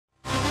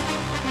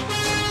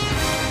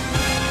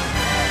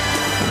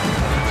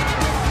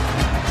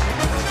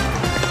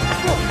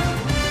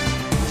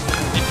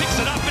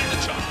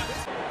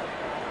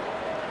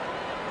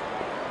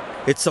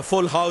It's a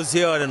full house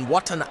here, and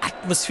what an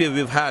atmosphere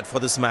we've had for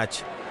this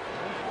match.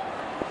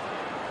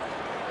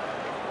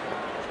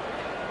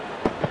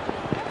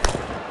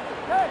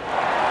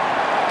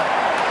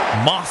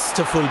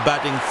 Masterful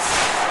batting.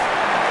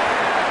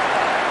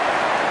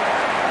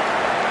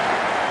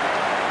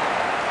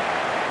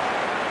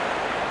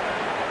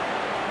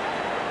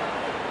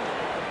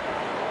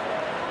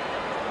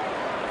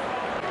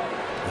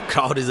 The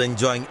crowd is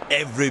enjoying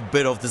every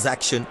bit of this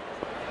action.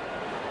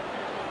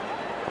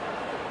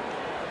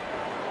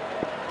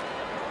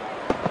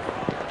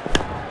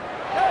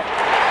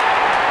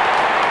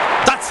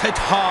 That's hit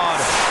hard.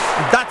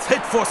 That's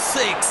hit for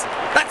 6.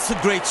 That's a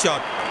great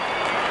shot.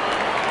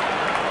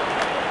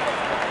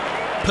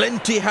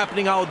 Plenty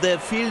happening out there.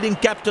 Fielding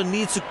captain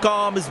needs to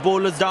calm his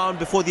bowlers down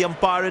before the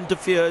umpire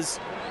interferes.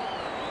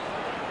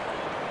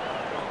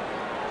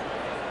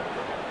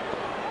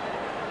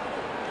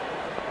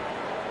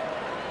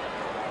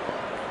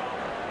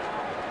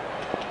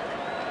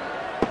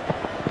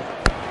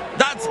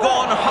 That's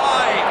gone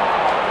high.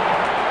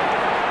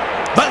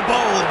 Well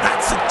bowled.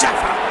 That's a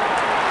jaffa.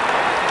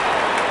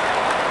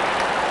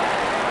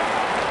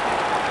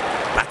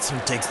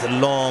 Batsman takes the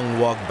long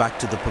walk back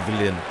to the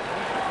pavilion.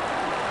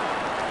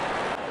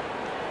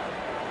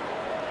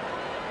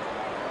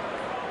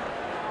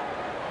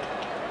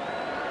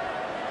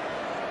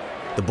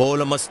 The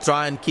bowler must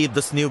try and keep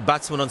this new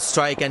batsman on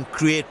strike and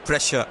create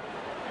pressure.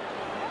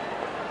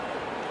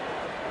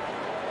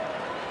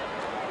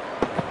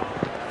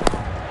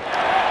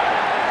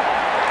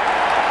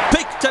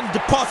 Picked and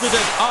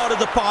deposited out of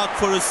the park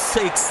for a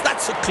 6.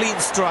 That's a clean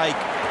strike.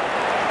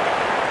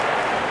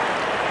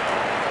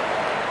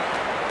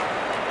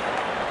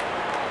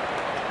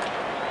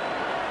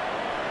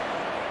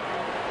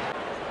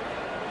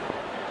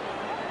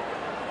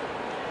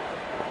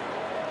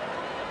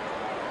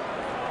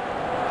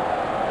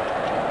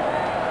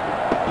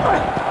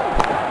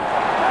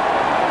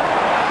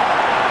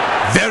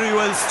 Very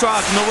well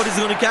struck. Nobody's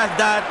going to catch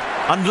that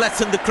unless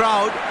in the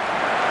crowd.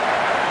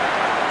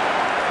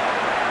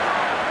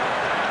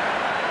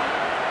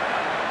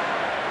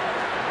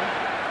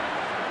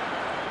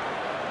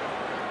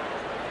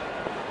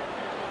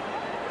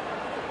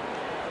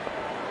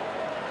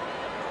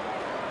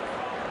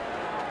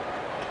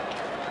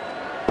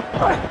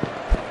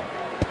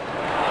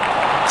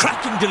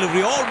 Cracking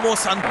delivery,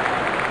 almost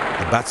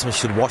The batsman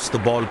should watch the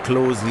ball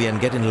closely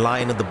and get in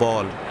line at the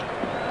ball.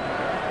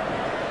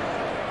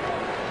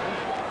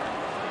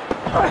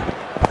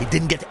 He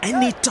didn't get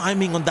any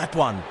timing on that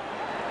one.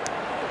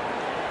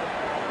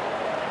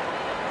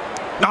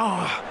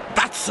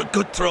 That's a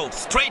good throw.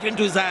 Straight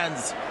into his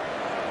hands.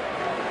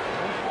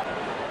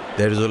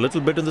 There is a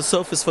little bit on the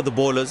surface for the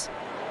bowlers.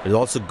 It's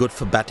also good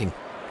for batting.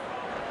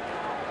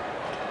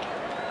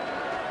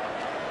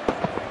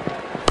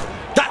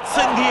 That's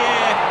in the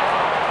air.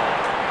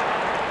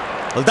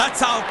 Well,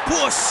 that's our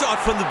poor shot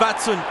from the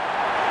batsman.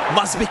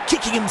 Must be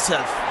kicking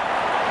himself.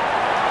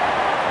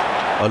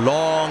 A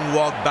long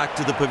walk back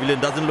to the pavilion.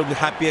 Doesn't look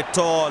happy at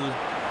all.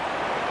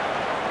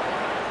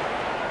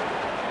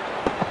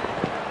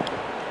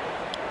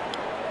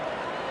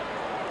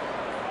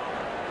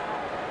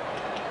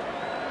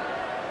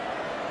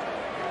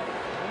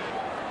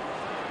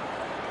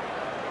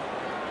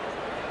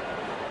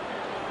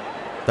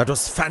 That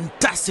was a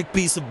fantastic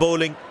piece of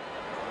bowling.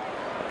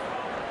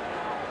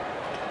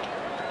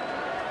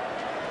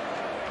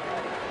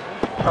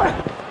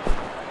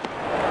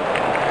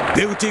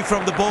 Beauty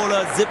from the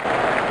bowler. Zip.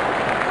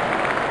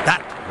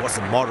 That was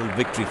a moral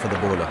victory for the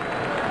bowler.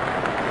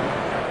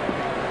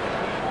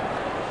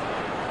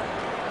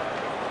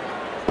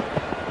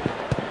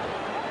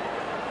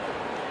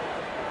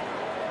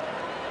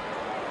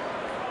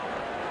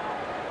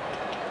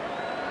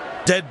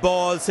 Dead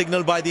ball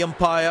signaled by the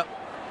umpire.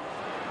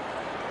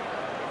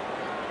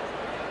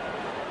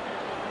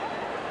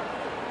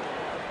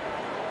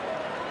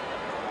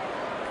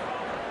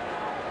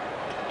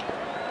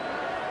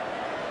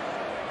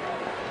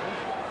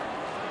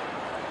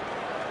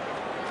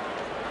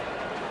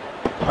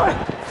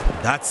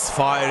 That's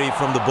fiery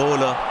from the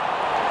bowler.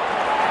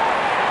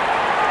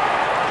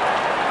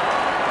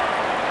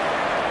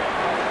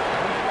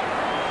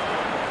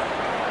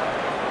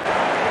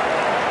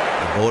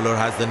 The bowler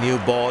has the new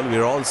ball.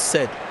 We're all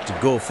set to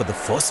go for the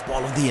first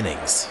ball of the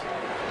innings.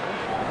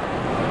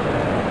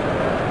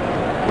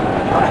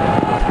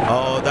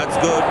 Oh, that's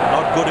good.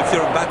 Not good if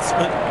you're a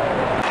batsman.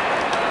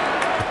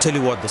 I tell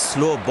you what, the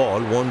slow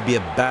ball won't be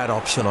a bad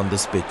option on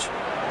this pitch.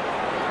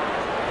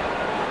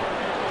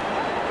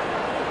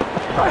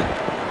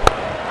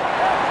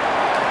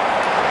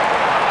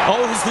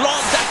 Oh, he's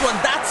lost that one.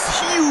 That's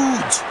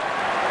huge.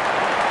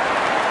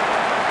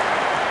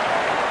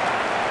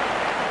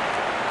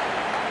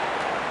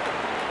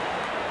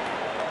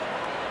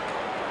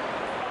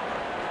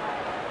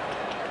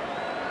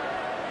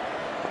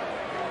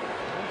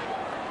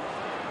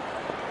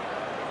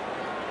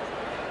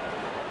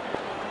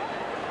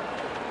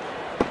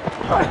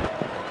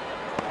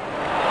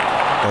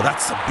 Oh,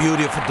 that's the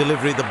beauty of a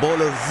delivery. The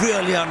bowler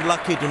really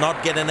unlucky to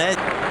not get an edge.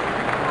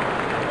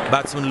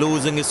 Batsman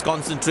losing his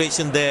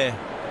concentration there.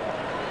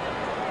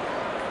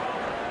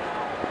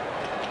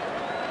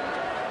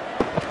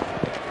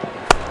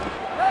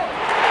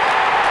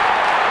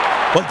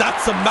 Well,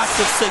 that's a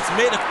massive six.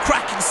 Made a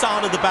cracking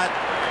sound of the bat.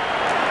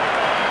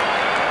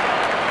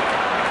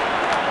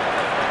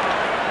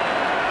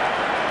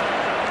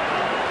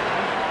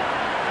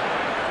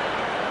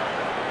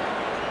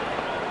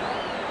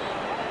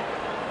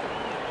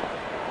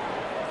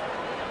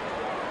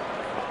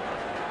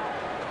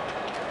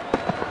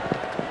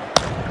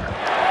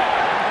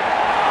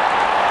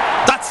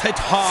 That's hit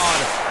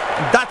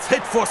hard. That's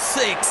hit for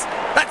six.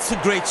 That's a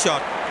great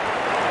shot.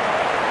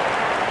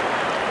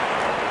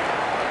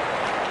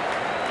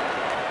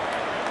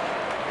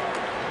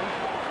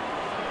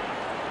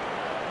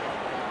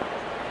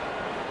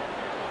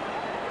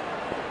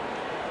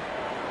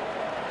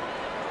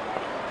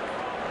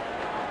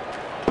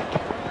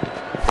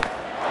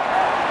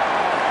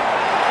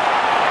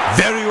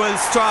 Very well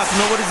struck.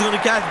 Nobody's going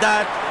to catch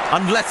that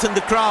unless in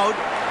the crowd.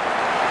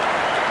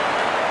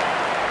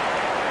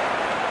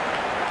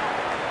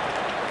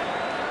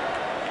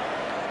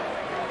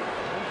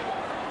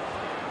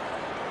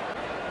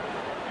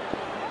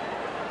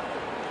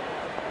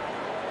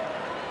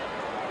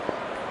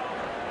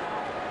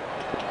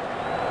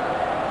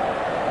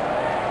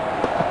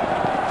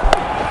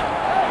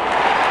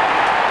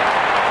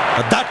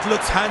 That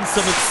looks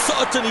handsome. It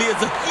certainly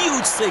is a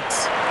huge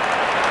six.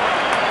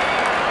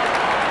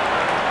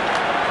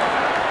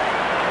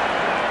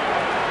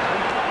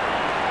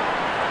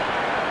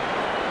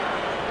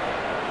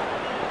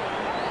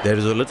 There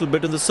is a little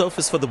bit on the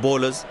surface for the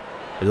bowlers.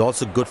 It's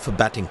also good for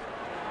batting.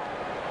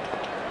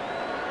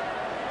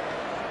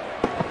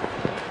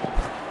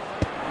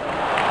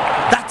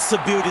 That's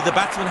a beauty. The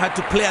batsman had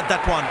to play at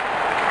that one.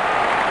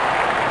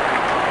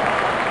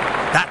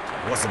 That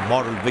was a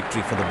moral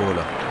victory for the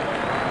bowler.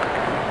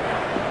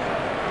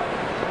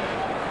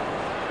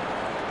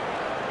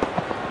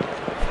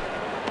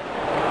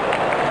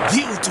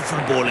 Beautiful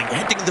bowling,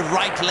 hitting the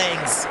right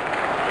legs.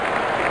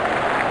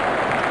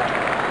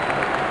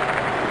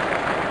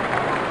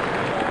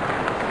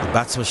 The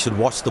batsman should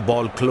watch the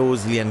ball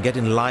closely and get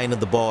in line at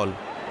the ball.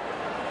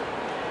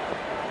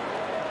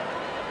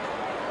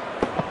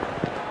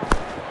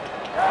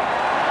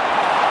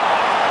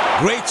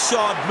 Great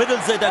shot,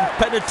 middles it and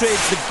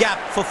penetrates the gap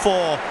for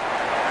four.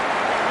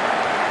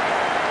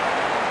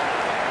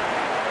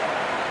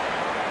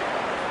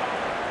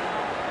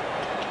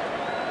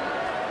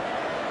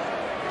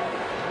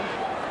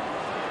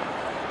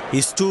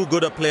 He's too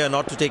good a player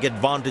not to take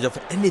advantage of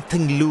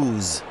anything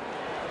loose.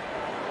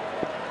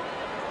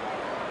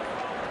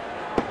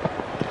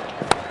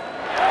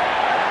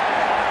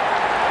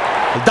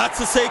 That's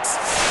a six.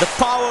 The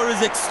power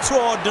is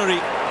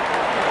extraordinary.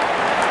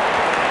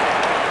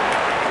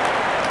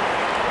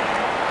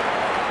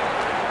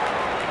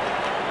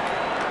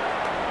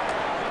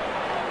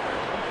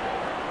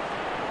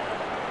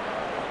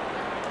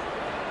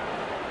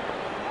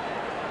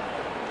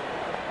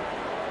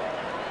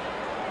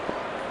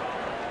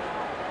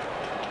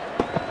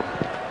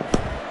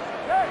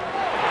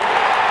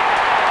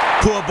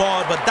 Poor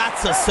ball, but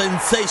that's a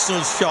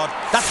sensational shot.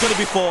 That's going to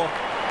be four.